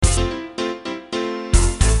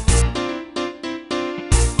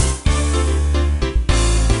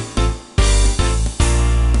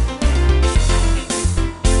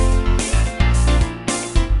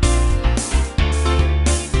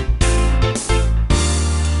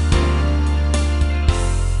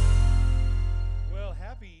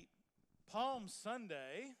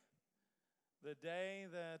Sunday, the day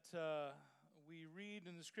that we read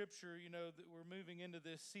in the Scripture, that we're moving into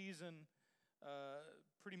this season,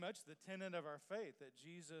 pretty much the tenet of our faith, that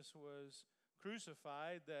Jesus was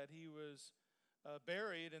crucified, that he was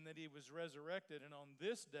buried, and that he was resurrected. And on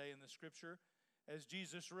this day in the Scripture, as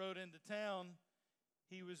Jesus rode into town,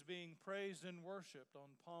 he was being praised and worshiped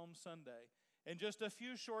on Palm Sunday. And just a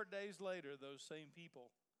few short days later, those same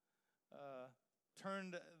people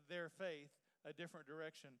turned their faith a different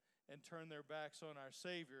direction and turned their backs on our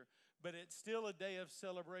Savior. But it's still a day of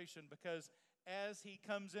celebration because as he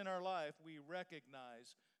comes in our life, we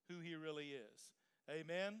recognize who he really is.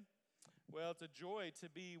 Amen? Well, it's a joy to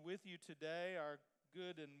be with you today, our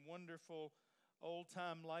good and wonderful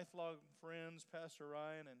old-time lifelong friends, Pastor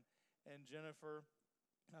Ryan and Jennifer.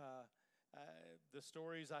 The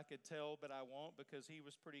stories I could tell, but I won't because he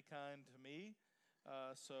was pretty kind to me.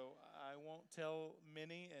 So I won't tell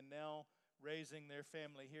many. And now raising their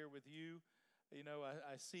family here with you,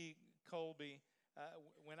 I see Colby.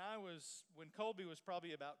 When Colby was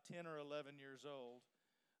probably about 10 or 11 years old,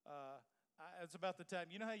 it's about the time.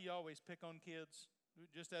 You know how you always pick on kids?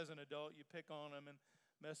 Just as an adult, you pick on them and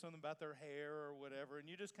mess on them about their hair or whatever, and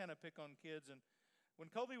you just kind of pick on kids. And when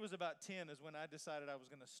Colby was about 10 is when I decided I was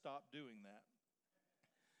going to stop doing that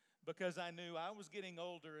because I knew I was getting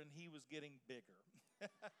older and he was getting bigger.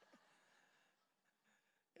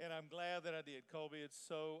 And I'm glad that I did, Colby.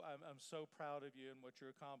 I'm so proud of you and what you're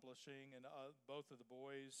accomplishing, and both of the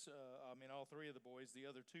boys. All three of the boys, the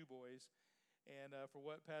other two boys, and for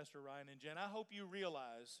what Pastor Ryan and Jen. I hope you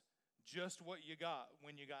realize just what you got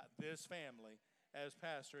when you got this family as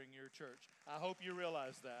pastoring your church. I hope you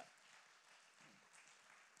realize that.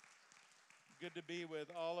 Good to be with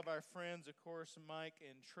all of our friends, of course, Mike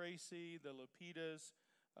and Tracy, the Lupitas,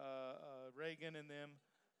 Reagan and them.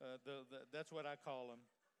 That's what I call them,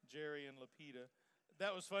 Jerry and Lupita.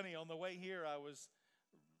 That was funny. On the way here, I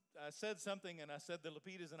said something, and I said the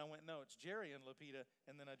Lupitas, and I went, no, it's Jerry and Lupita,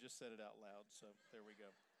 and then I just said it out loud. So there we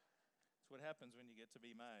go. That's what happens when you get to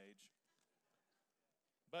be my age.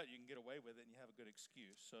 But you can get away with it, and you have a good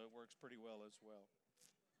excuse, so it works pretty well as well.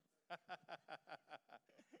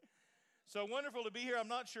 So wonderful to be here. I'm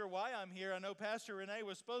not sure why I'm here. I know Pastor Renee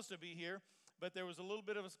was supposed to be here, but there was a little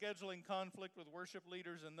bit of a scheduling conflict with worship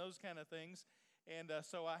leaders and those kind of things. And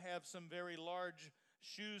so I have some very large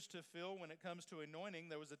shoes to fill when it comes to anointing.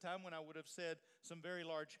 There was a time when I would have said some very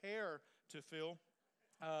large hair to fill,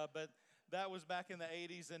 but that was back in the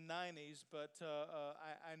 80s and 90s. But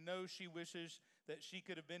I know she wishes that she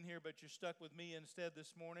could have been here, but you're stuck with me instead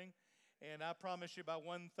this morning. And I promise you by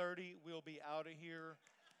 1:30 we'll be out of here.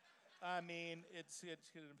 It's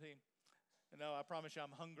going to be, I promise you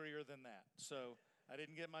I'm hungrier than that. So I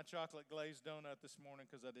didn't get my chocolate glazed donut this morning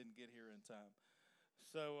because I didn't get here in time.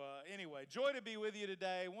 So anyway, joy to be with you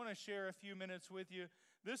today. I want to share a few minutes with you.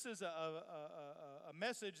 This is a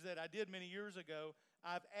message that I did many years ago.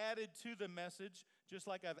 I've added to the message, just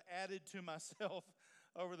like I've added to myself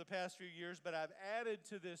over the past few years, but I've added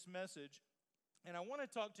to this message. And I want to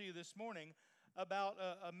talk to you this morning about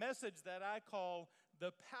a message that I call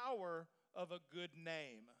the power of a good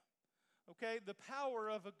name. Okay, the power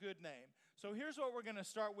of a good name. So here's what we're going to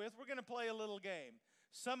start with. We're going to play a little game.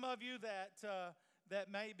 Some of you that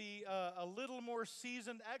may be a little more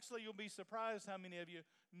seasoned, actually you'll be surprised how many of you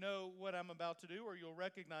know what I'm about to do, or you'll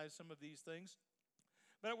recognize some of these things.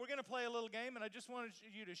 But we're going to play a little game, and I just wanted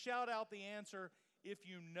you to shout out the answer if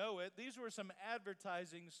you know it. These were some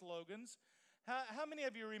advertising slogans. How many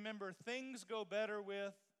of you remember things go better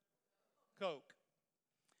with Coke?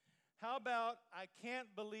 How about I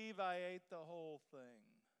can't believe I ate the whole thing?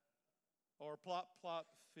 Or plop, plop,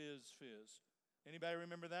 fizz, fizz. Anybody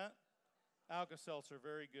remember that? Alka-Seltzer,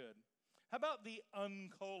 very good. How about the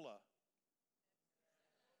Uncola?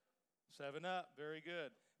 7-Up, very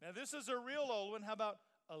good. Now this is a real old one. How about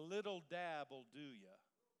a little dab will do ya?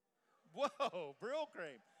 Whoa, Brill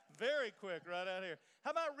Cream. Very quick right out here.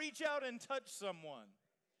 How about reach out and touch someone?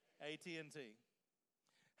 AT&T.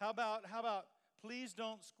 How about please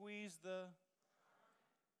don't squeeze the...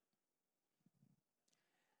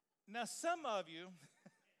 Now some of you,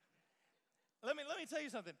 let me tell you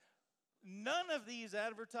something. None of these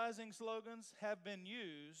advertising slogans have been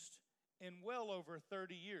used in well over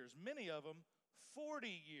 30 years. Many of them 40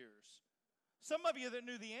 years. Some of you that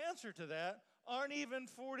knew the answer to that aren't even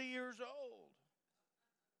 40 years old.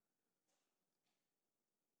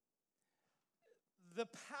 The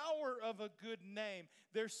power of a good name.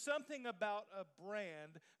 There's something about a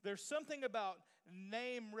brand. There's something about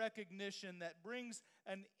name recognition that brings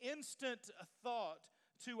an instant thought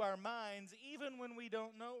to our minds even when we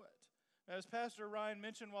don't know it. As Pastor Ryan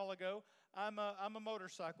mentioned a while ago, I'm a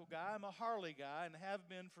motorcycle guy. I'm a Harley guy and have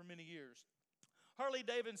been for many years. Harley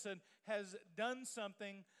Davidson has done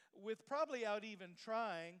something without even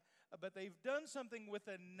trying, but they've done something with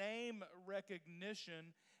a name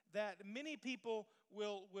recognition that many people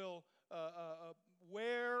will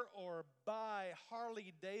wear or buy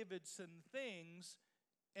Harley Davidson things,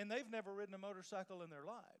 and they've never ridden a motorcycle in their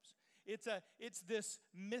lives. It's this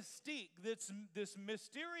mystique, this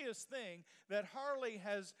mysterious thing that Harley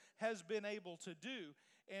has been able to do.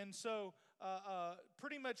 And so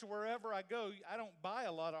pretty much wherever I go, I don't buy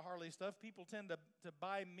a lot of Harley stuff. People tend to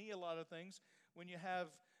buy me a lot of things when you have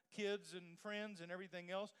kids and friends and everything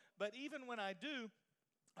else. But even when I do,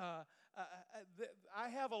 I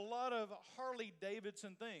have a lot of Harley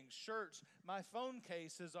Davidson things, shirts. My phone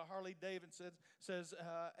case is a Harley Davidson, says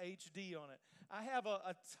HD on it. I have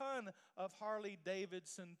a ton of Harley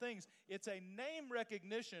Davidson things. It's a name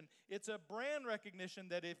recognition. It's a brand recognition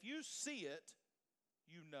that if you see it,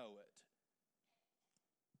 you know it.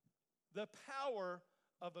 The power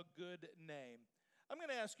of a good name. I'm going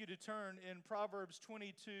to ask you to turn in Proverbs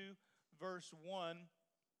 22, verse 1.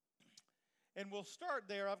 And we'll start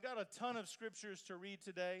there. I've got a ton of scriptures to read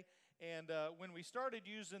today. And when we started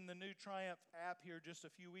using the new Triumph app here just a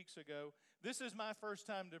few weeks ago, this is my first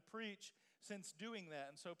time to preach since doing that.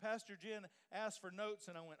 And so Pastor Jen asked for notes,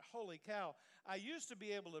 and I went, holy cow. I used to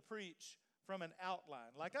be able to preach from an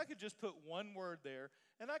outline. Like I could just put one word there,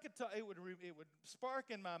 and I could it would spark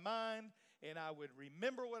in my mind, and I would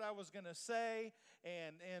remember what I was going to say.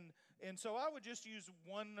 And so I would just use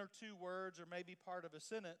one or two words or maybe part of a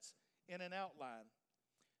sentence in an outline.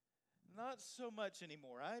 Not so much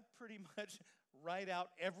anymore. I pretty much write out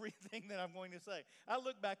everything that I'm going to say. I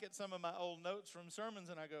look back at some of my old notes from sermons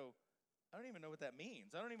and I go, I don't even know what that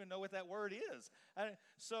means. I don't even know what that word is.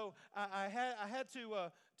 So I had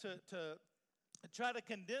to try to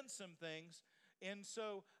condense some things. And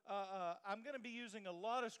so I'm going to be using a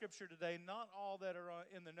lot of scripture today, not all that are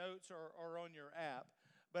in the notes or on your app.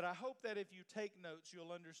 But I hope that if you take notes,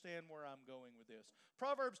 you'll understand where I'm going with this.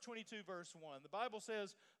 Proverbs 22, verse 1. The Bible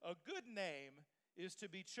says, a good name is to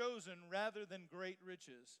be chosen rather than great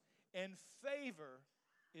riches, and favor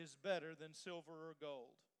is better than silver or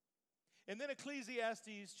gold. And then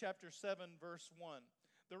Ecclesiastes chapter 7, verse 1.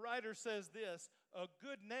 The writer says this, a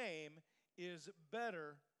good name is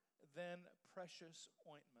better than precious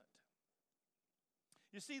ointment.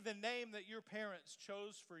 You see, the name that your parents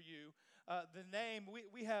chose for you, the name,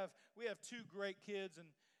 we have two great kids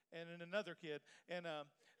and another kid. And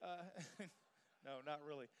no, not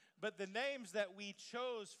really. But the names that we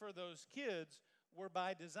chose for those kids were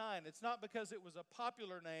by design. It's not because it was a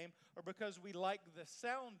popular name or because we liked the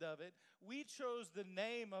sound of it. We chose the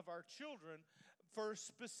name of our children for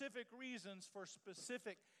specific reasons, for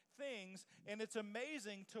specific things, and it's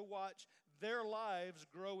amazing to watch their lives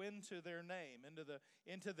grow into their name,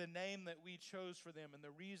 into the name that we chose for them and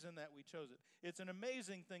the reason that we chose it. It's an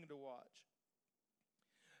amazing thing to watch.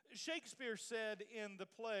 Shakespeare said in the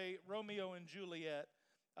play Romeo and Juliet,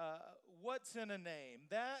 what's in a name?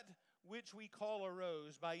 That which we call a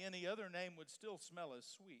rose by any other name would still smell as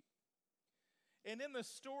sweet. And in the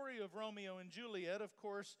story of Romeo and Juliet, of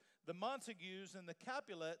course, the Montagues and the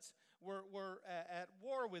Capulets were at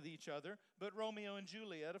war with each other, but Romeo and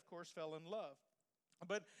Juliet, of course, fell in love.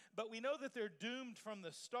 But we know that they're doomed from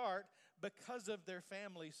the start because of their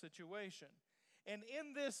family situation. And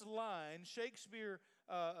in this line, Shakespeare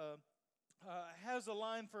has a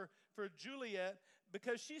line for Juliet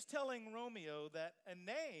because she's telling Romeo that a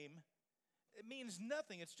name, it means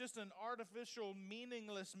nothing. It's just an artificial,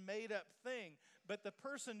 meaningless, made-up thing. But the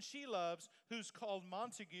person she loves, who's called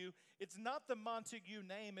Montague, it's not the Montague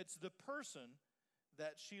name, it's the person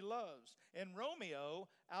that she loves. And Romeo,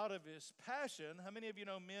 out of his passion, how many of you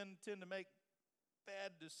know men tend to make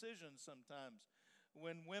bad decisions sometimes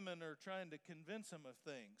when women are trying to convince him of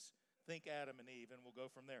things? Think Adam and Eve, and we'll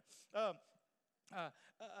go from there.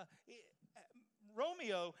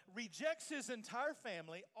 Romeo rejects his entire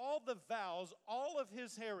family, all the vows, all of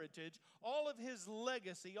his heritage, all of his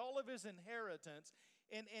legacy, all of his inheritance,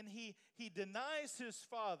 and he denies his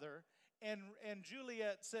father, and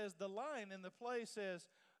Juliet says, the line in the play says,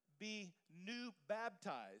 be new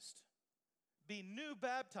baptized. Be new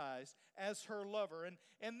baptized as her lover.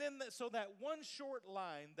 And then, so that one short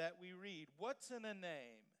line that we read, what's in a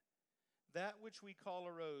name? That which we call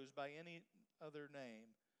a rose by any other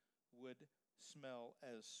name would smell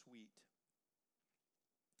as sweet.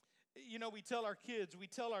 You know, we tell our kids, we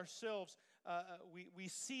tell ourselves, we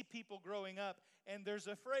see people growing up, and there's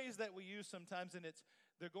a phrase that we use sometimes, and it's,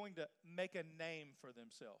 they're going to make a name for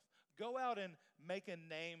themselves. Go out and make a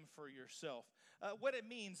name for yourself. What it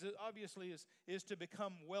means, obviously, is to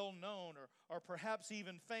become well-known or perhaps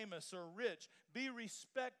even famous or rich. Be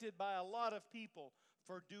respected by a lot of people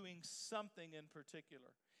for doing something in particular.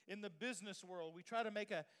 In the business world, we try to make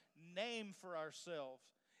a name for ourselves.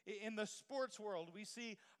 In the sports world, we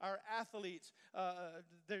see our athletes,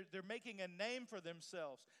 they're making a name for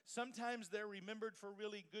themselves. Sometimes they're remembered for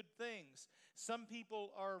really good things. Some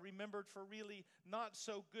people are remembered for really not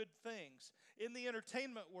so good things. In the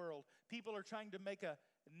entertainment world, people are trying to make a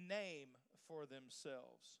name for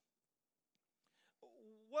themselves.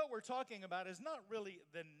 What we're talking about is not really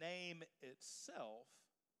the name itself.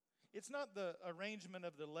 It's not the arrangement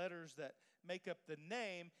of the letters that make up the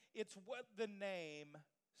name. It's what the name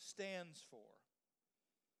stands for.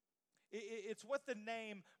 It's what the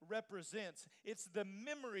name represents. It's the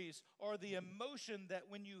memories or the emotion that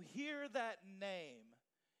when you hear that name,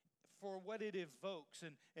 for what it evokes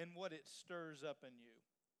and what it stirs up in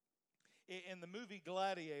you. In the movie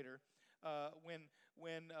Gladiator,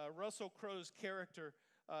 when Russell Crowe's character,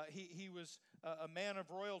 he was a man of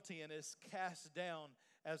royalty and is cast down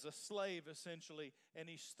as a slave essentially, and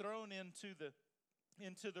he's thrown into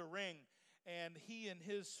the ring, and he and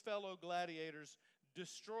his fellow gladiators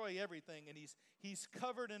destroy everything, and he's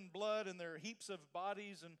covered in blood, and there are heaps of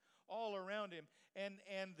bodies and all around him. And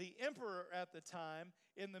the emperor at the time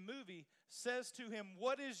in the movie says to him,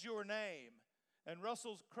 "What is your name?" And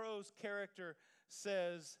Russell Crowe's character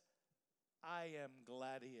says, "I am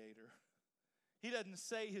Gladiator." He doesn't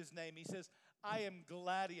say his name. He says, "I am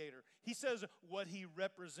Gladiator." He says what he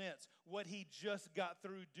represents, what he just got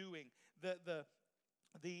through doing, the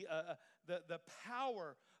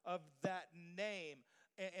power of that name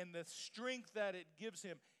and the strength that it gives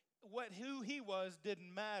him. Who he was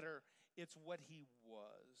didn't matter. It's what he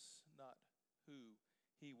was, not who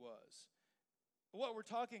he was. What we're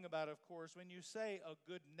talking about, of course, when you say a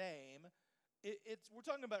good name, we're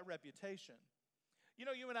talking about reputation. You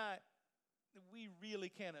know, you and I, we really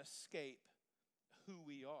can't escape who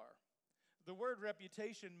we are. The word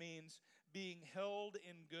reputation means being held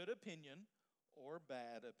in good opinion or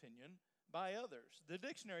bad opinion by others. The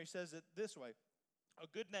dictionary says it this way: a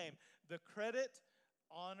good name, the credit,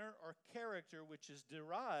 honor, or character which is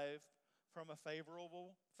derived from a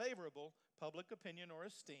favorable public opinion or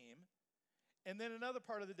esteem. And then another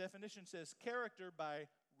part of the definition says character by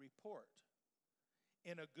report,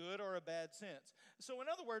 in a good or a bad sense. So in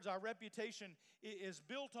other words, our reputation is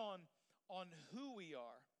built on who we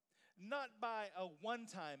are, not by a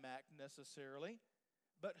one-time act necessarily,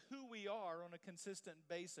 but who we are on a consistent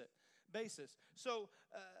basis. So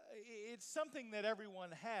it's something that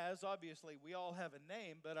everyone has. Obviously, we all have a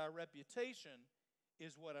name, but our reputation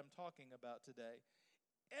is what I'm talking about today.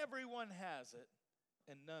 Everyone has it,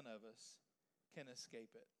 and none of us can escape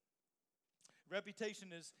it.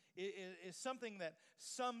 Reputation is something that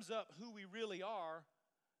sums up who we really are,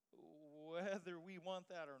 whether we want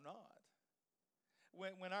that or not.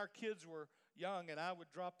 When our kids were young and I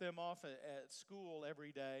would drop them off at school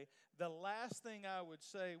every day, the last thing I would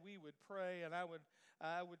say, we would pray, and I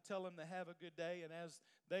would tell them to have a good day. And as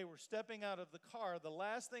they were stepping out of the car, the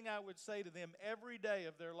last thing I would say to them every day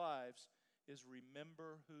of their lives is,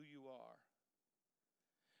 remember who you are.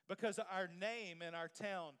 Because our name in our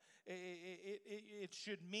town, it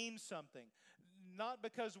should mean something. Not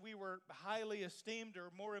because we were highly esteemed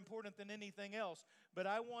or more important than anything else, but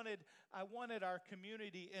I wanted our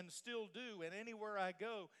community, and still do, and anywhere I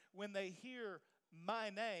go, when they hear my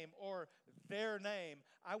name or their name,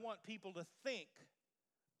 I want people to think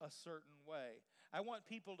a certain way. I want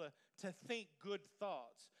people to think good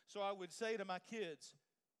thoughts. So I would say to my kids,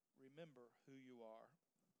 remember who you are.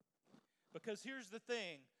 Because here's the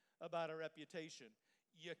thing about a reputation.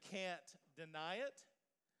 You can't deny it,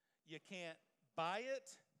 you can't buy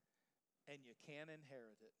it, and you can't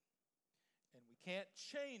inherit it. And we can't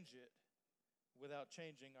change it without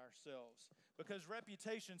changing ourselves. Because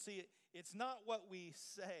reputation, see, it's not what we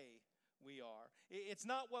say we are. It's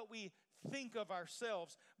not what we think of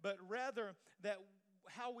ourselves, but rather that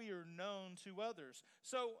how we are known to others.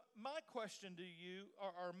 So my question to you,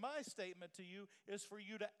 or my statement to you, is for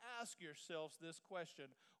you to ask yourselves this question: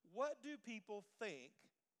 what do people think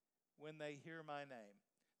when they hear my name?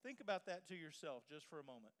 Think about that to yourself just for a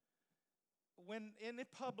moment. When in a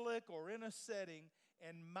public or in a setting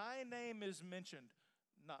and my name is mentioned,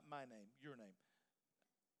 not my name, your name,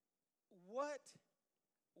 what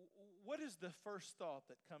is the first thought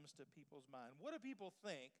that comes to people's mind? What do people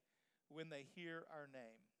think when they hear our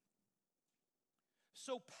name?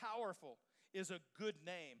 So powerful is a good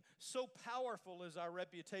name. So powerful is our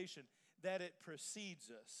reputation that it precedes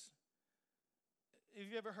us. Have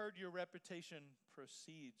you ever heard your reputation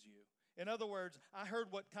precedes you? In other words, I heard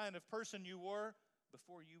what kind of person you were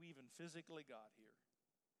before you even physically got here.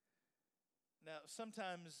 Now,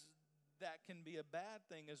 sometimes that can be a bad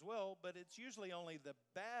thing as well, but it's usually only the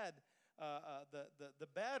bad the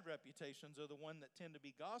bad reputations are the one that tend to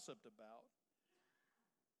be gossiped about.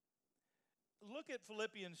 Look at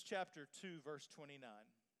Philippians chapter 2, verse 29.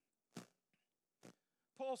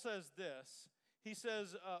 Paul says this. He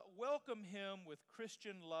says, welcome him with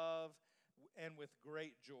Christian love and with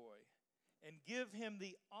great joy, and give him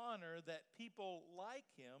the honor that people like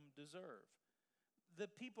him deserve. The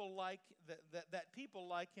people like that people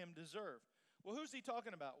like him deserve. Well, who's he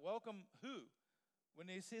talking about? Welcome who? When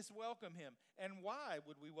he says welcome him. And why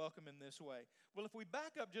would we welcome him this way? Well, if we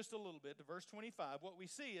back up just a little bit to verse 25, what we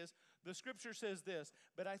see is the scripture says this,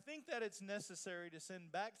 but I think that it's necessary to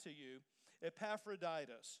send back to you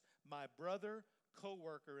Epaphroditus, my brother,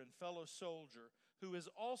 co-worker, and fellow soldier, who is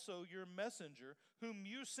also your messenger, whom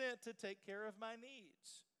you sent to take care of my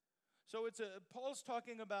needs. So Paul's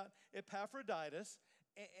talking about Epaphroditus,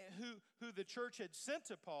 who the church had sent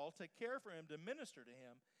to Paul to care for him, to minister to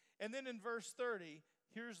him. And then in verse 30,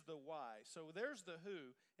 here's the why. So there's the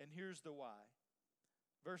who, and here's the why.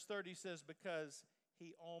 Verse 30 says, because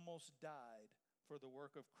he almost died for the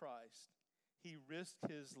work of Christ. He risked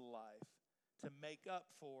his life to make up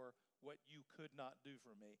for what you could not do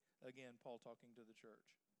for me. Again, Paul talking to the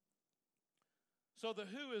church. So the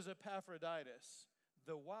who is Epaphroditus.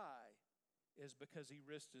 The why is because he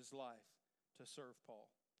risked his life to serve Paul.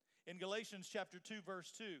 In Galatians chapter 2,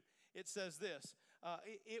 verse 2, it says this,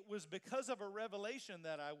 it was because of a revelation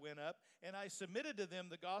that I went up, and I submitted to them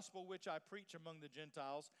the gospel which I preach among the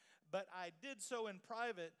Gentiles, but I did so in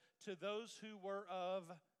private to those who were of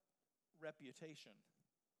reputation.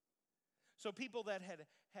 So people that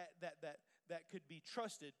that could be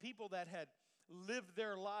trusted, people that had lived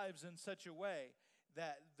their lives in such a way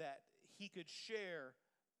that he could share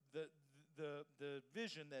the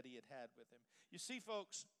vision that he had with him. You see,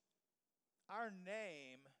 folks, our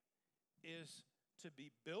name is to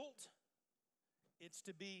be built, it's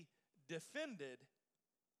to be defended,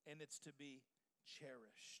 and it's to be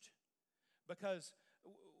cherished. Because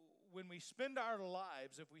when we spend our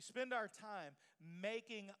lives, if we spend our time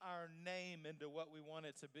making our name into what we want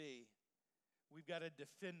it to be, we've got to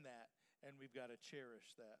defend that and we've got to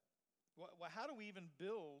cherish that. Well, how do we even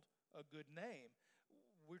build a good name?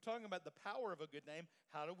 We're talking about the power of a good name.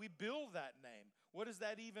 How do we build that name? What does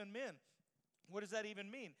that even mean? What does that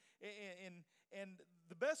even mean? And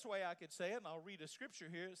the best way I could say it, and I'll read a scripture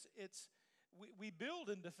here, is we build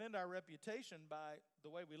and defend our reputation by the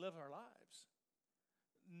way we live our lives.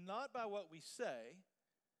 Not by what we say,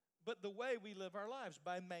 but the way we live our lives,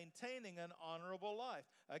 by maintaining an honorable life.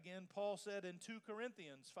 Again, Paul said in 2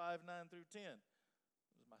 Corinthians 5, 9 through 10.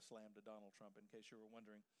 This is my slam to Donald Trump, in case you were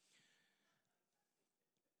wondering.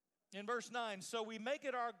 In verse 9, so we make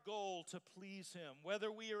it our goal to please him, whether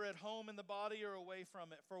we are at home in the body or away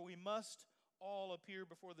from it, for we must all appear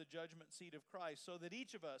before the judgment seat of Christ, so that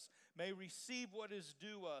each of us may receive what is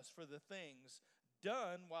due us for the things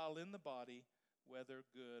done while in the body, whether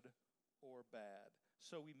good or bad.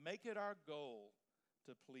 So we make it our goal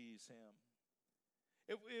to please him.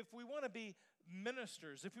 If we want to be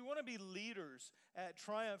ministers, if we want to be leaders at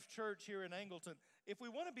Triumph Church here in Angleton, if we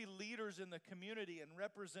want to be leaders in the community and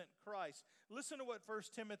represent Christ, listen to what 1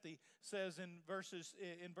 Timothy says in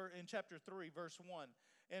chapter 3, verse 1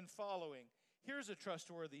 and following. Here's a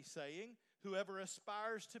trustworthy saying, whoever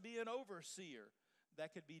aspires to be an overseer,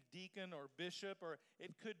 that could be deacon or bishop, or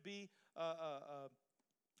it could be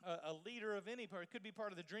a leader of any part. It could be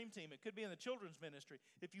part of the dream team. It could be in the children's ministry.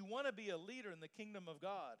 If you want to be a leader in the kingdom of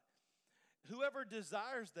God, whoever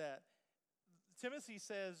desires that, Timothy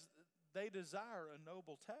says they desire a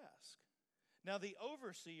noble task. Now, the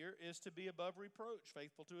overseer is to be above reproach,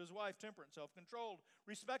 faithful to his wife, temperate, self-controlled,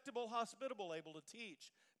 respectable, hospitable, able to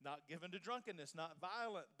teach, not given to drunkenness, not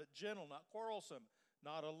violent, but gentle, not quarrelsome,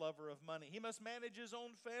 not a lover of money. He must manage his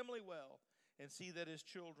own family well and see that his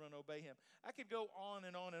children obey him. I could go on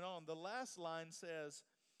and on and on. The last line says,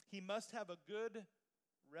 he must have a good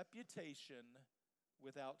reputation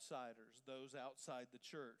with outsiders, those outside the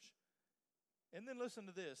church. And then listen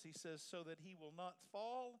to this. He says, so that he will not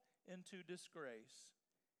fall into disgrace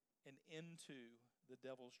and into the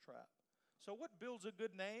devil's trap. So what builds a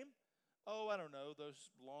good name? Oh, I don't know, those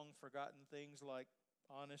long forgotten things like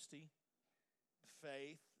honesty,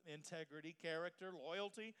 faith, integrity, character,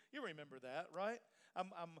 loyalty. You remember that, right?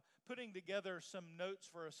 I'm putting together some notes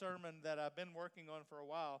for a sermon that I've been working on for a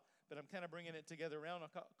while, but I'm kind of bringing it together around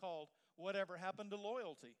called Whatever Happened to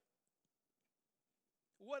Loyalty?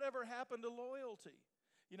 Whatever happened to loyalty?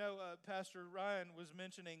 Pastor Ryan was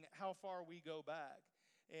mentioning how far we go back,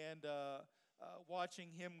 and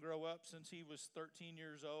watching him grow up since he was 13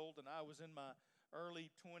 years old, and I was in my early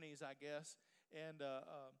 20s, I guess. And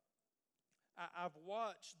I've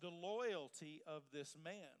watched the loyalty of this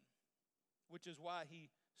man, which is why he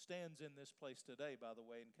stands in this place today, by the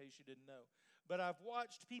way, in case you didn't know. But I've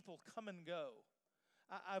watched people come and go.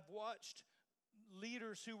 I've watched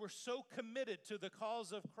leaders who were so committed to the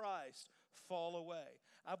cause of Christ fall away.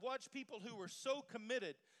 I've watched people who were so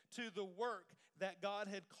committed to the work that God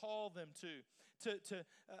had called them to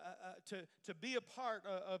be a part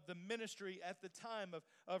of the ministry at the time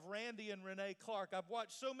of Randy and Renee Clark. I've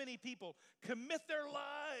watched so many people commit their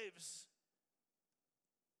lives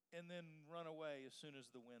and then run away as soon as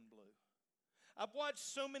the wind blew. I've watched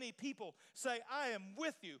so many people say, I am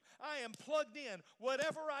with you. I am plugged in.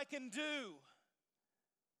 Whatever I can do.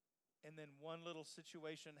 And then one little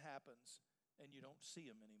situation happens and you don't see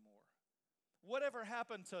them anymore. Whatever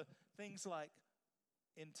happened to things like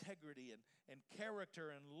integrity and character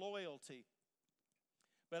and loyalty?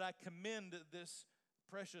 But I commend this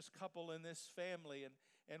precious couple and this family and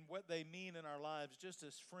what they mean in our lives just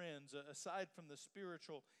as friends, aside from the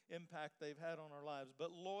spiritual impact they've had on our lives.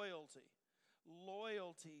 But loyalty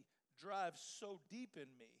drives so deep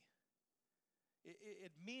in me.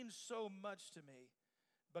 It means so much to me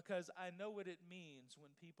because I know what it means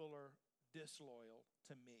when people are disloyal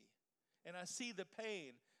to me. And I see the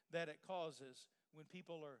pain that it causes when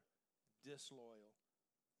people are disloyal.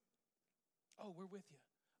 Oh, we're with you.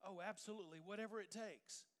 Oh, absolutely. Whatever it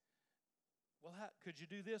takes. Well, could you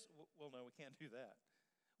do this? Well, no, we can't do that.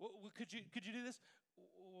 Well, could you do this?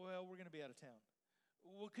 Well, we're going to be out of town.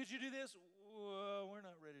 Well, could you do this? Well, we're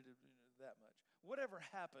not ready to do that much. Whatever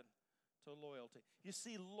happened to loyalty? You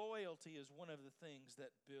see, loyalty is one of the things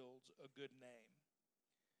that builds a good name.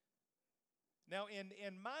 Now,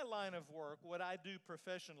 in my line of work, what I do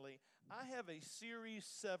professionally, I have a Series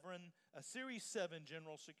 7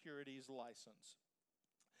 General Securities license.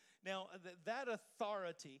 Now, that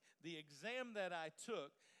authority, the exam that I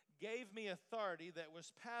took, gave me authority that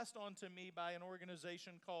was passed on to me by an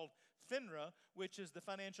organization called FINRA, which is the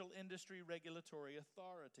Financial Industry Regulatory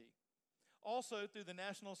Authority. Also, through the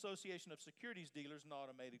National Association of Securities Dealers and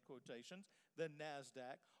Automated Quotations, the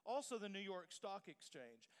NASDAQ, also the New York Stock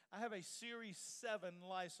Exchange. I have a Series 7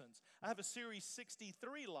 license. I have a Series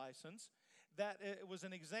 63 license. That it was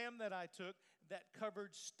an exam that I took that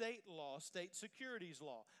covered state law, state securities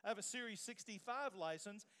law. I have a Series 65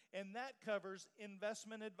 license, and that covers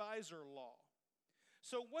investment advisor law.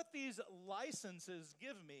 So what these licenses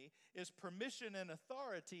give me is permission and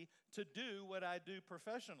authority to do what I do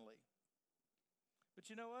professionally. But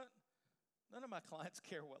you know what? None of my clients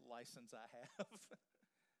care what license I have.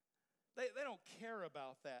 They don't care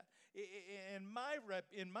about that. In my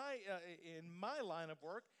line of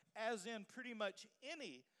work, as in pretty much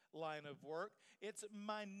any line of work, it's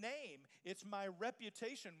my name, it's my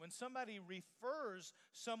reputation. When somebody refers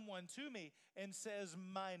someone to me and says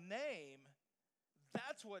my name,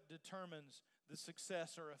 that's what determines the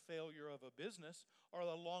success or a failure of a business or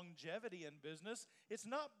the longevity in business. It's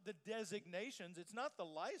not the designations, it's not the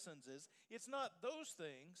licenses, it's not those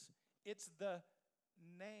things, it's the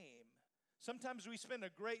name. Sometimes we spend a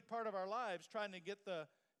great part of our lives trying to get the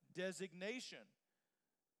designation.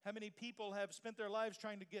 How many people have spent their lives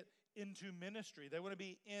trying to get into ministry? They want to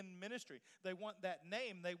be in ministry. They want that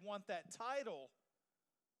name. They want that title.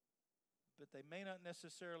 But they may not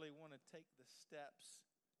necessarily want to take the steps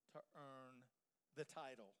to earn the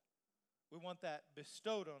title. We want that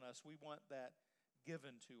bestowed on us. We want that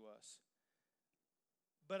given to us.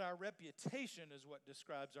 But our reputation is what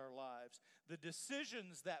describes our lives. The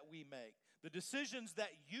decisions that we make, the decisions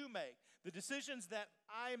that you make, the decisions that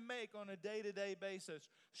I make on a day-to-day basis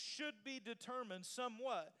should be determined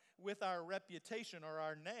somewhat with our reputation or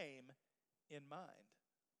our name in mind.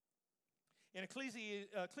 In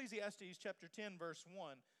Ecclesiastes chapter 10, verse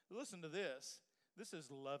 1, listen to this. This is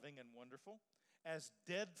loving and wonderful. As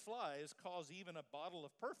dead flies cause even a bottle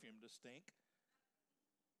of perfume to stink.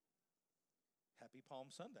 Happy Palm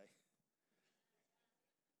Sunday.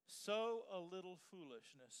 So a little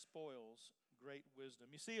foolishness spoils great wisdom.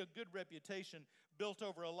 You see, a good reputation built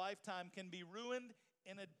over a lifetime can be ruined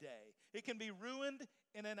in a day. It can be ruined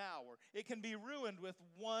in an hour. It can be ruined with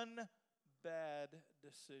one bad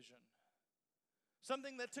decision.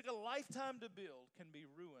 Something that took a lifetime to build can be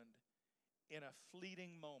ruined in a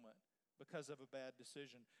fleeting moment because of a bad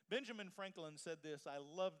decision. Benjamin Franklin said this. I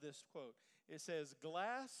love this quote. It says,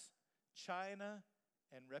 glass, china,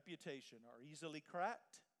 and reputation are easily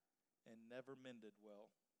cracked and never mended well.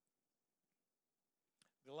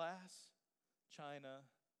 Glass, china,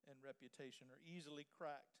 and reputation are easily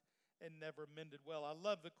cracked and never mended well. I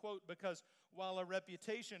love the quote because while a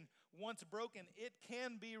reputation, once broken, it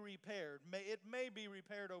can be repaired. It may be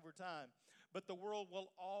repaired over time, but the world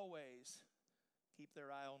will always keep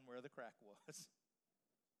their eye on where the crack was.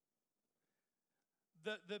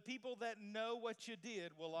 The people that know what you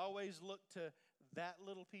did will always look to that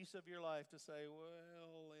little piece of your life to say,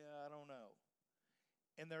 well, yeah, I don't know.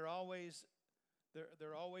 And they're always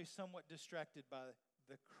somewhat distracted by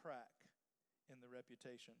the crack in the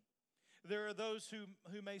reputation. There are those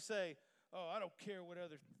who may say, oh, I don't care what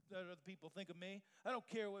other people think of me. I don't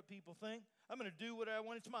care what people think. I'm going to do what I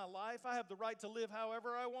want. It's my life. I have the right to live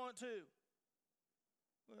however I want to.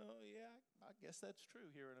 Well, yeah, I guess that's true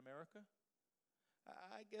here in America.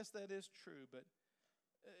 I guess that is true, but,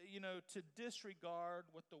 to disregard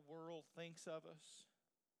what the world thinks of us,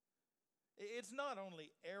 it's not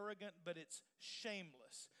only arrogant, but it's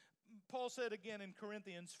shameless. Paul said again in 1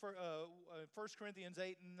 Corinthians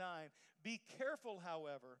 8 and 9, be careful,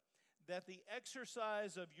 however, that the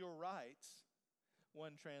exercise of your rights,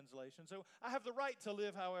 one translation, so I have the right to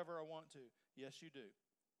live however I want to. Yes, you do.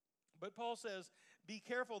 But Paul says, be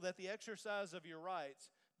careful that the exercise of your rights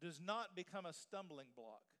does not become a stumbling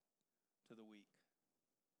block to the weak.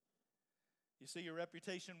 You see, your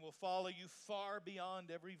reputation will follow you far beyond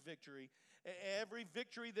every victory. Every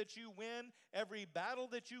victory that you win, every battle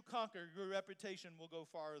that you conquer, your reputation will go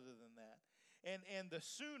farther than that. And the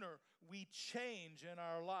sooner we change in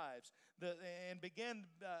our lives and begin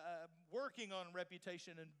working on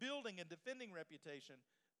reputation and building and defending reputation,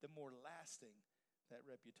 the more lasting that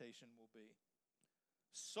reputation will be.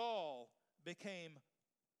 Saul became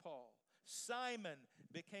Paul. Simon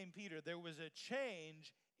became Peter. There was a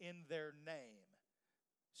change in their name.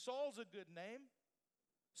 Saul's a good name.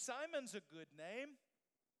 Simon's a good name.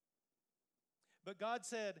 But God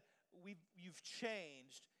said, you've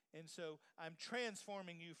changed, and so I'm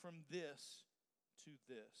transforming you from this to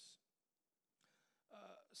this.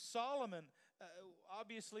 Solomon,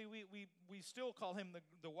 obviously we still call him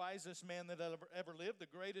the wisest man that ever lived, the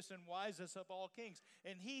greatest and wisest of all kings.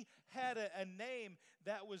 And he had a name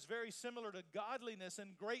that was very similar to godliness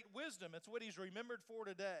and great wisdom. It's what he's remembered for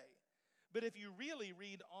today. But if you really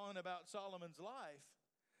read on about Solomon's life,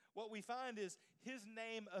 what we find is his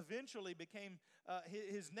name eventually became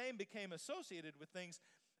associated with things,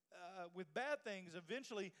 with bad things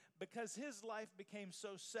eventually, because his life became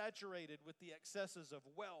so saturated with the excesses of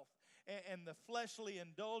wealth and the fleshly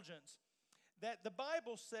indulgence that the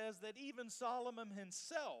Bible says that even Solomon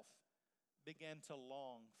himself began to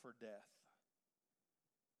long for death.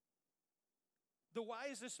 The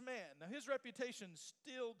wisest man. Now his reputation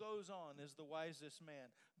still goes on as the wisest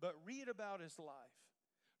man, but read about his life.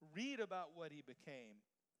 Read about what he became.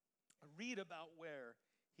 Read about where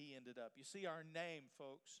he ended up. You see, our name,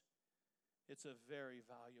 folks, it's a very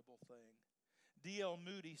valuable thing. D.L.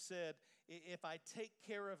 Moody said, if I take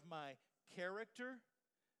care of my character,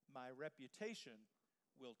 my reputation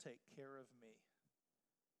will take care of me.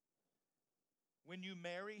 When you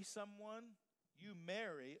marry someone, you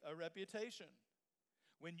marry a reputation.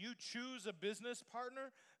 When you choose a business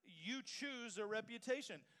partner, you choose a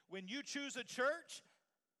reputation. When you choose a church,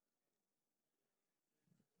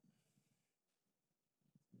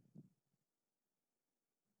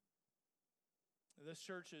 this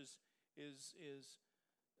church is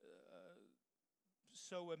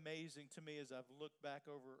so amazing to me as I've looked back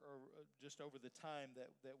over the time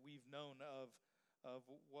that we've known of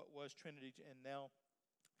what was Trinity and now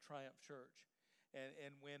Triumph Church.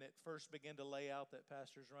 And when it first began to lay out that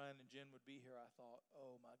Pastors Ryan and Jen would be here, I thought,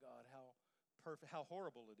 oh my God, how perfect, how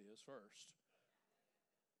horrible it is first.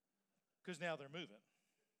 Because now they're moving.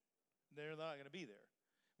 They're not going to be there.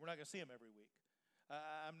 We're not going to see them every week.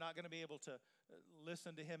 I'm not going to be able to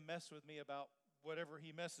listen to him mess with me about whatever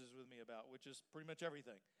he messes with me about, which is pretty much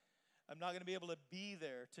everything. I'm not going to be able to be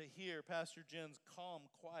there to hear Pastor Jen's calm,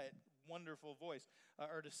 quiet, wonderful voice,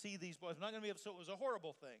 or to see these boys. I'm not going to be able to, so it was a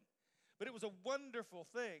horrible thing. But it was a wonderful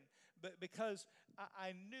thing because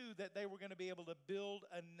I knew that they were going to be able to build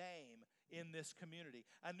a name in this community.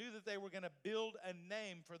 I knew that they were going to build a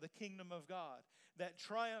name for the kingdom of God. That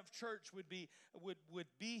Triumph Church would be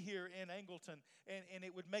here in Angleton, and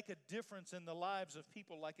it would make a difference in the lives of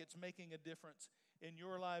people like it's making a difference in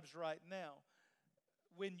your lives right now.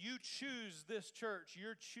 When you choose this church,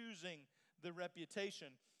 you're choosing the reputation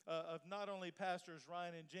of not only Pastors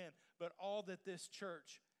Ryan and Jen, but all that this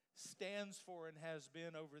church stands for and has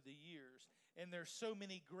been over the years. And there's so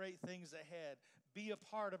many great things ahead. Be a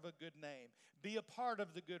part of a good name. Be a part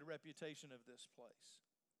of the good reputation of this place.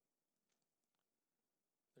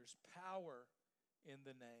 There's power in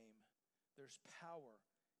the name. There's power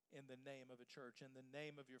in the name of a church, in the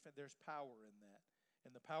name of your family. There's power in that.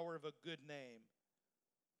 And the power of a good name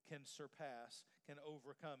can surpass, can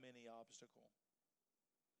overcome any obstacle.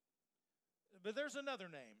 But there's another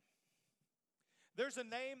name. There's a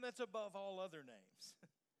name that's above all other names.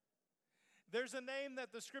 There's a name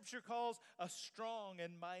that the Scripture calls a strong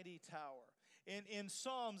and mighty tower. In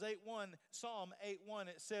Psalm 8:1,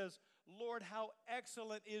 it says, Lord, how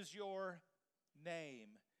excellent is your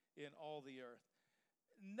name in all the earth.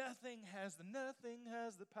 Nothing has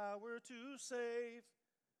the power to save.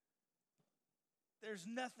 There's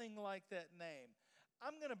nothing like that name.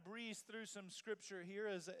 I'm going to breeze through some scripture here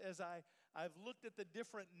as I've looked at the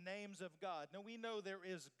different names of God. Now, we know there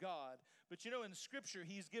is God, but you know, in Scripture,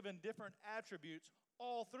 He's given different attributes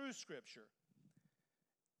all through Scripture.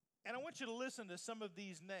 And I want you to listen to some of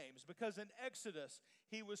these names, because in Exodus,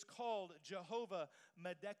 He was called Jehovah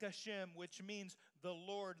Medekashem, which means the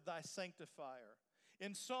Lord thy sanctifier.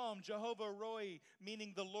 In Psalm, Jehovah Roi,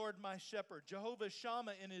 meaning the Lord my shepherd. Jehovah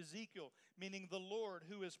Shammah in Ezekiel, meaning the Lord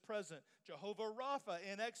who is present. Jehovah Rapha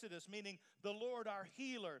in Exodus, meaning the Lord our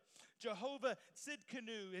healer. Jehovah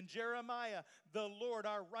Tsidkenu in Jeremiah, the Lord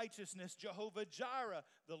our righteousness. Jehovah Jireh,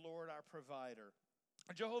 the Lord our provider.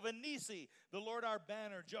 Jehovah Nisi, the Lord our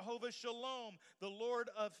banner. Jehovah Shalom, the Lord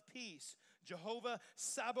of peace. Jehovah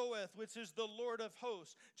Sabaoth, which is the Lord of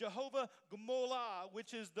hosts. Jehovah Gmolah,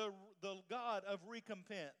 which is the God of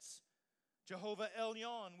recompense. Jehovah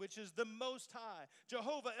Elyon, which is the Most High.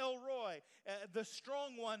 Jehovah El Roi, the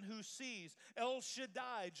strong one who sees. El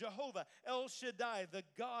Shaddai, Jehovah El Shaddai, the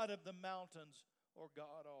God of the mountains, or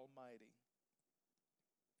God Almighty.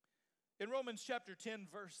 In Romans chapter 10,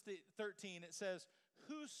 verse 13, it says,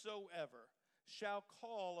 whosoever shall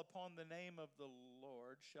call upon the name of the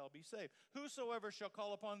Lord shall be saved. Whosoever shall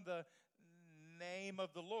call upon the name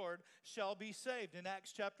of the Lord shall be saved. In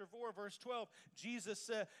Acts chapter 4, verse 12, Jesus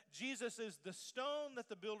said, Jesus is the stone that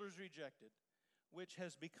the builders rejected, which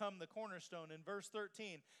has become the cornerstone. In verse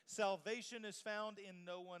 13, salvation is found in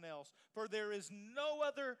no one else, for there is no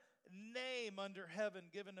other name under heaven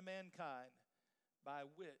given to mankind by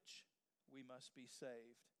which we must be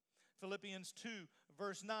saved. Philippians 2,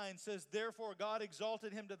 verse 9 says, therefore God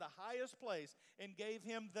exalted him to the highest place and gave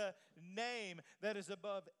him the name that is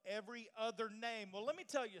above every other name. Well, let me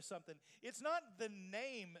tell you something. It's not the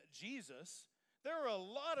name Jesus. There are a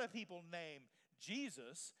lot of people named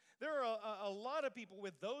Jesus. There are a lot of people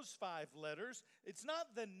with those 5 letters. It's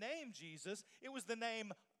not the name Jesus. It was the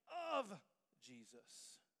name of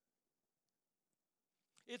Jesus.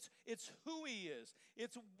 It's who He is.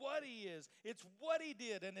 It's what He is. It's what He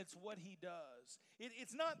did, and it's what He does.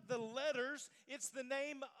 It's not the letters. It's the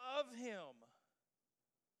name of Him.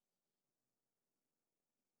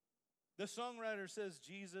 The songwriter says,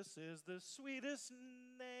 Jesus is the sweetest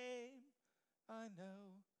name I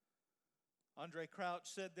know. Andre Crouch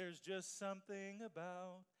said, there's just something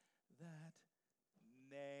about that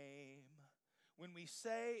name. When we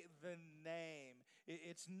say the name,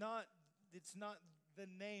 it's not the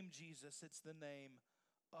name Jesus, it's the name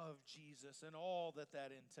of Jesus and all that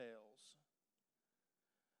entails.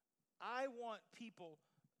 I want people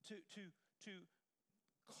to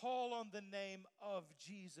call on the name of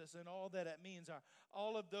Jesus and all that it means.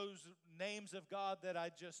 All of those names of God that I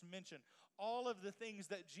just mentioned. All of the things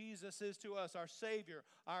that Jesus is to us, our Savior,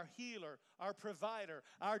 our healer, our provider,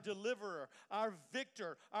 our deliverer, our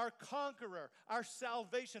victor, our conqueror, our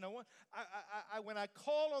salvation. When I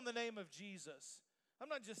call on the name of Jesus, I'm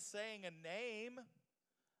not just saying a name.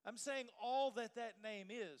 I'm saying all that name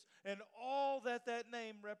is and all that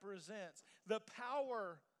name represents. The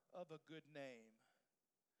power of a good name.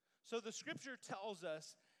 So the Scripture tells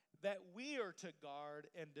us that we are to guard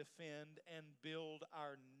and defend and build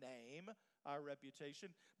our name, our reputation.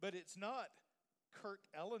 But it's not Kirk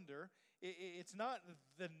Ellender. It's not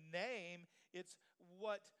the name. It's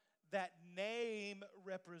what that name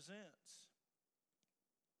represents.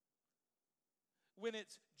 When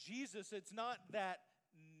it's Jesus, it's not that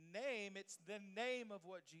name, it's the name of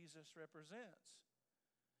what Jesus represents.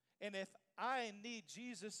 And if I need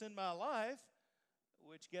Jesus in my life,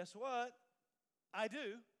 which guess what? I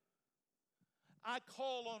do. I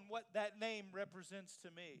call on what that name represents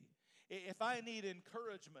to me. If I need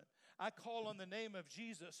encouragement, I call on the name of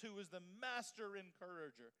Jesus, who is the master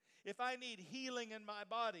encourager. If I need healing in my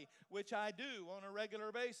body, which I do on a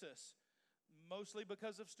regular basis, mostly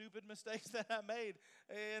because of stupid mistakes that I made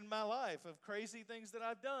in my life, of crazy things that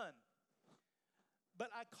I've done. But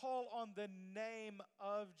I call on the name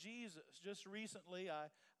of Jesus. Just recently,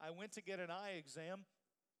 I went to get an eye exam,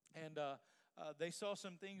 and they saw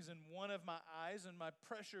some things in one of my eyes, and my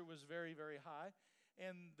pressure was very, very high.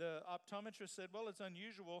 And the optometrist said, well, it's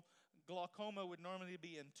unusual. Glaucoma would normally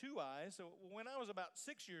be in 2 eyes. So when I was about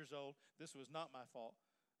 6 years old, this was not my fault.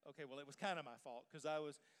 Okay, well, it was kind of my fault because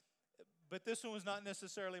but this one was not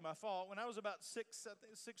necessarily my fault. When I was about 6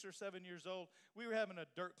 or 7 years old, we were having a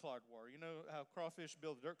dirt clod war. You know how crawfish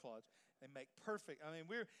build dirt clods. They make perfect. I mean,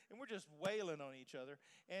 we're just wailing on each other,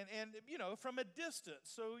 and from a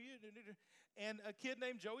distance. And a kid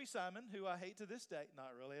named Joey Simon, who I hate to this day,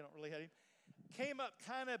 not really, I don't really hate him, came up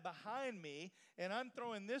kind of behind me, and I'm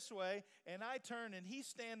throwing this way, and I turn, and he's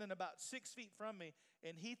standing about 6 feet from me,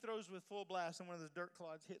 and he throws with full blast, and one of those dirt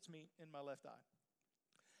clods hits me in my left eye.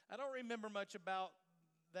 I don't remember much about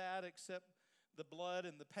that except the blood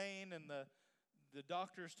and the pain and the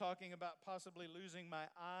doctors talking about possibly losing my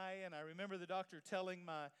eye. And I remember the doctor telling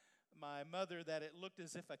my mother that it looked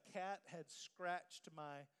as if a cat had scratched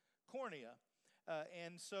my cornea.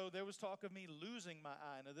 And so there was talk of me losing my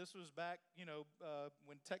eye. Now, this was back,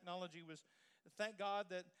 when technology was, thank God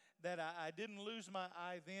that I didn't lose my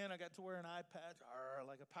eye then. I got to wear an eye patch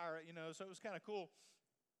like a pirate, so it was kind of cool.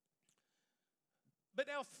 But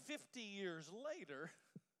now 50 years later,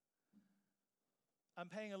 I'm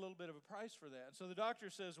paying a little bit of a price for that. So the doctor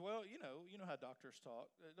says, well, you know how doctors talk.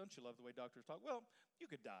 Don't you love the way doctors talk? Well, you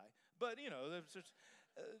could die. But,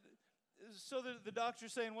 so the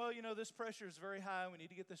doctor's saying, well, this pressure is very high. We need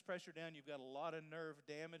to get this pressure down. You've got a lot of nerve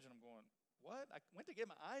damage. And I'm going, what? I went to get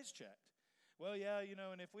my eyes checked. Well, yeah,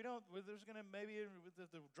 and if we don't, there's going to maybe,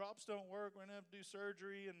 if the drops don't work, we're going to have to do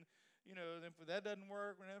surgery. And, if that doesn't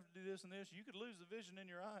work, we're going to have to do this and this. You could lose the vision in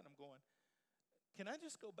your eye. And I'm going, can I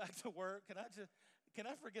just go back to work? Can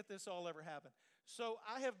I forget this all ever happened? So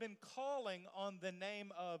I have been calling on the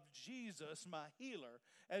name of Jesus, my healer,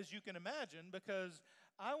 as you can imagine, because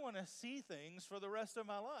I want to see things for the rest of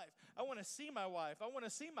my life. I want to see my wife. I want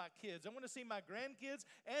to see my kids. I want to see my grandkids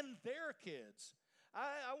and their kids.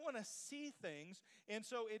 I want to see things. And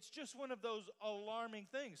so it's just one of those alarming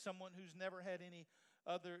things. Someone who's never had any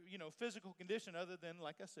other, physical condition other than,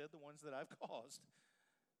 like I said, the ones that I've caused.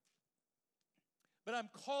 But I'm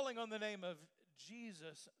calling on the name of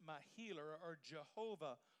Jesus, my healer, or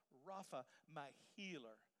Jehovah Rapha, my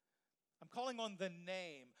healer. I'm calling on the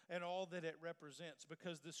name and all that it represents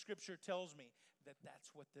because the scripture tells me that that's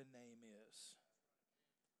what the name is.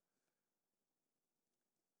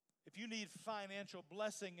 If you need financial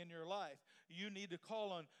blessing in your life, you need to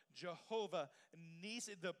call on Jehovah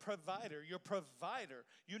Nisi, the provider, your provider.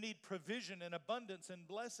 You need provision and abundance and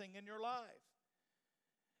blessing in your life.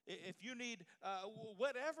 If you need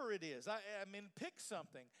whatever it is, pick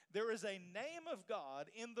something. There is a name of God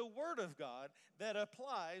in the Word of God that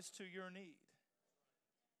applies to your need.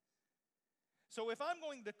 So if I'm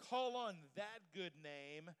going to call on that good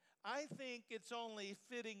name, I think it's only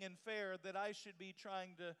fitting and fair that I should be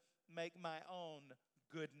trying to make my own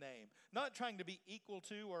good name. Not trying to be equal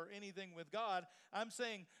to or anything with God. I'm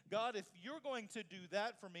saying, God, if you're going to do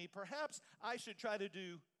that for me, perhaps I should try to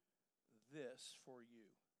do this for you.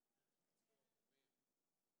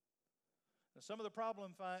 Now, some of the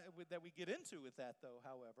problem that we get into with that, though,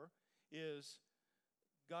 however, is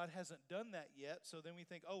God hasn't done that yet, so then we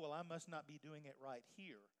think, oh, well, I must not be doing it right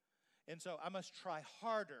here. And so I must try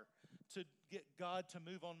harder to get God to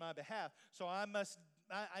move on my behalf. So I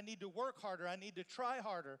need to work harder. I need to try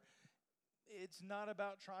harder. It's not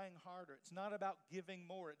about trying harder. It's not about giving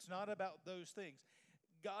more. It's not about those things.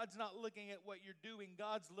 God's not looking at what you're doing.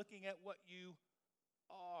 God's looking at what you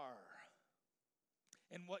are.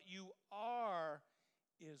 And what you are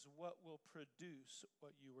is what will produce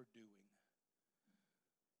what you are doing.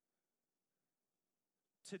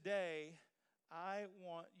 Today, I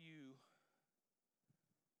want you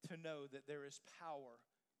to know that there is power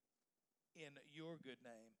in your good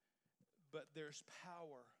name, but there's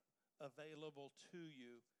power available to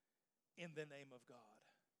you in the name of God.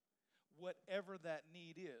 Whatever that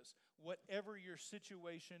need is, whatever your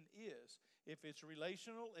situation is, if it's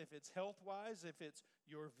relational, if it's health-wise, if it's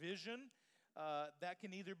your vision, that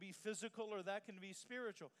can either be physical or that can be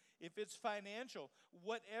spiritual. If it's financial,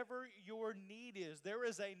 whatever your need is, there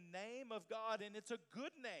is a name of God, and it's a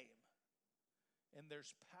good name. And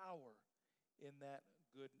there's power in that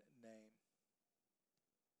good name.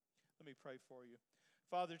 Let me pray for you.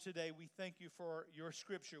 Father, today we thank you for your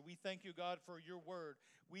scripture. We thank you, God, for your word.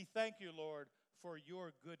 We thank you, Lord, for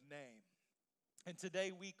your good name. And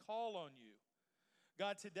today we call on you.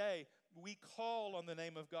 God, today we call on the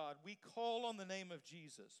name of God. We call on the name of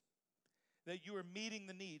Jesus, that you are meeting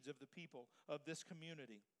the needs of the people of this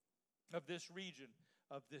community, of this region,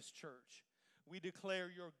 of this church. We declare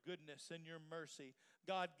your goodness and your mercy.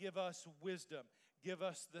 God, give us wisdom. Give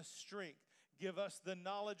us the strength. Give us the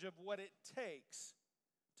knowledge of what it takes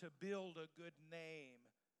to build a good name,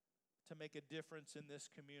 to make a difference in this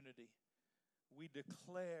community. We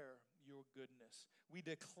declare your goodness. We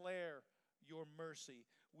declare your mercy.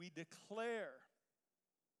 We declare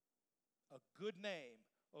a good name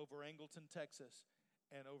over Angleton, Texas,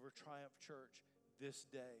 and over Triumph Church this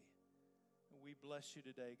day. We bless you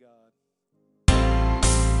today, God.